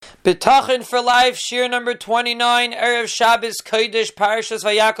Bitachon for Life, Shir number 29, Erev Shabbos Kodesh, Parashas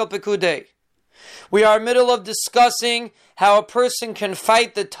Vayakol Pekudei. We are middle of discussing how a person can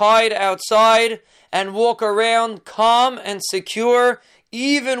fight the tide outside and walk around calm and secure,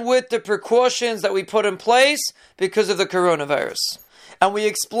 even with the precautions that we put in place because of the coronavirus. And we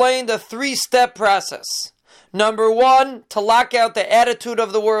explained a 3-step process. Number 1, to lock out the attitude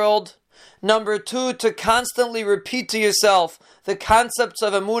of the world. Number 2, to constantly repeat to yourself the concepts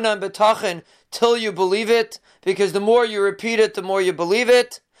of Emunah and Bitachon till you believe it, because the more you repeat it, the more you believe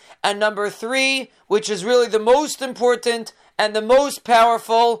it. And number 3, which is really the most important and the most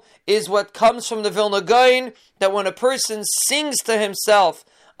powerful, is what comes from the Vilna Gaon, that when a person sings to himself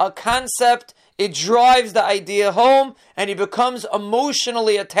a concept, it drives the idea home and he becomes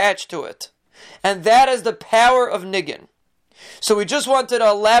emotionally attached to it. And that is the power of Nigun. So we just wanted to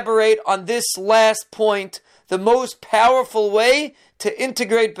elaborate on this last point, the most powerful way to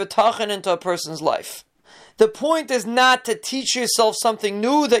integrate Bitachon into a person's life. The point is not to teach yourself something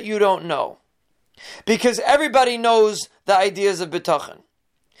new that you don't know, because everybody knows the ideas of Bitachon.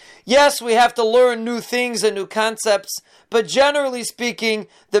 Yes, we have to learn new things and new concepts, but generally speaking,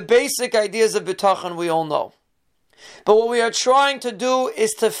 the basic ideas of Bitachon we all know. But what we are trying to do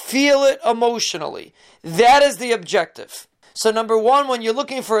is to feel it emotionally. That is the objective. So number 1, when you're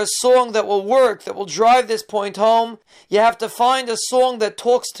looking for a song that will work, that will drive this point home, you have to find a song that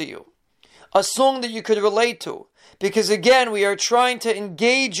talks to you. A song that you could relate to. Because again, we are trying to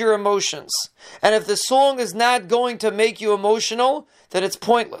engage your emotions. And if the song is not going to make you emotional, then it's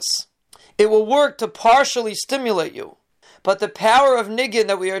pointless. It will work to partially stimulate you. But the power of Nigun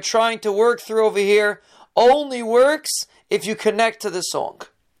that we are trying to work through over here only works if you connect to the song.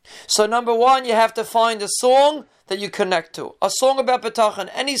 So number 1, you have to find a song that you connect to. A song about Bitachon,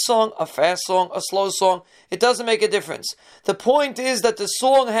 any song, a fast song, a slow song, it doesn't make a difference. The point is that the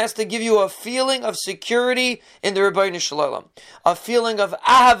song has to give you a feeling of security in the Ribbono Shel Olam, a feeling of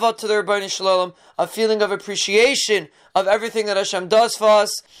ahava to the Ribbono Shel Olam, a feeling of appreciation of everything that Hashem does for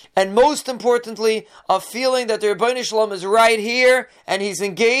us, and most importantly, a feeling that the Ribbono Shel Olam is right here, and He's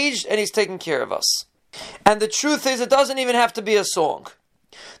engaged, and He's taking care of us. And the truth is, it doesn't even have to be a song.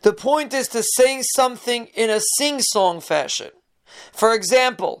 The point is to sing something in a sing-song fashion. For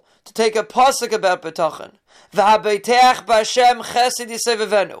example, to take a pasuk about Bitachon, V'habeiteach b'Hashem chesed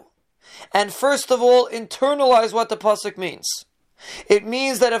yisevevenu. And first of all, internalize what the pasuk means. It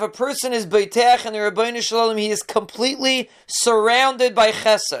means that if a person is beiteach in the Ribbono Shel Olam, he is completely surrounded by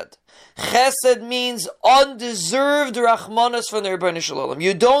chesed. Chesed means undeserved rachmanas from the Ribbono Shel Olam.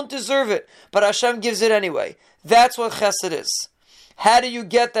 You don't deserve it, but Hashem gives it anyway. That's what chesed is. How do you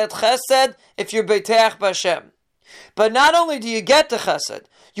get that chesed? If you're beiteach b'Hashem. But not only do you get the chesed,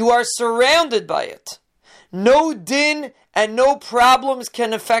 you are surrounded by it. No din and no problems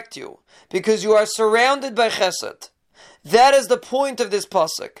can affect you, because you are surrounded by chesed. That is the point of this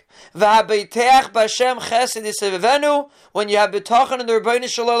pasuk. V'habeiteach b'Hashem chesed yisevevenu. When you have Bitachon in the Ribbono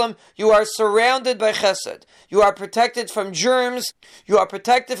Shel Olam, you are surrounded by chesed. You are protected from germs. You are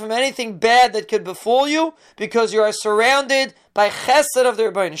protected from anything bad that could befall you, because you are surrounded by chesed of the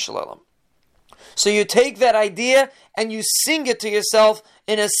Ribbono Shel Olam. So you take that idea and you sing it to yourself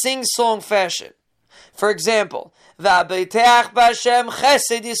in a sing-song fashion. For example, V'habeiteach b'Hashem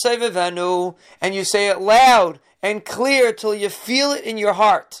chesed yisevevenu, and you say it loud and clear till you feel it in your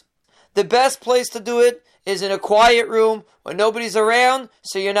heart. The best place to do it is in a quiet room when nobody's around,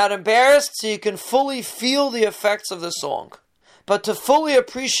 so you're not embarrassed, so you can fully feel the effects of the song. But to fully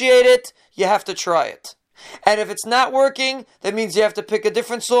appreciate it, you have to try it. And if it's not working, that means you have to pick a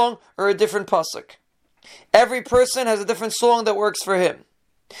different song or a different pasuk. Every person has a different song that works for him.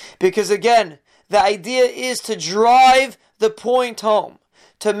 Because again, the idea is to drive the point home,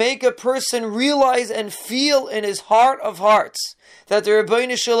 to make a person realize and feel in his heart of hearts that the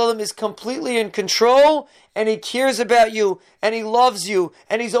Ribbono Shel Olam is completely in control, and He cares about you, and He loves you,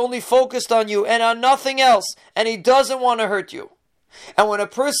 and He's only focused on you and on nothing else, and He doesn't want to hurt you. And when a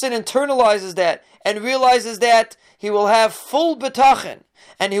person internalizes that and realizes that, he will have full Bitachon,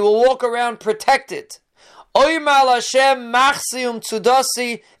 and he will walk around protected. Oymal Hashem machsium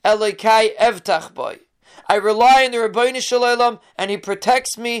tzudasi Elokai evtach boy. I rely on the Ribbono Shel Olam, and He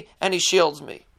protects me and He shields me.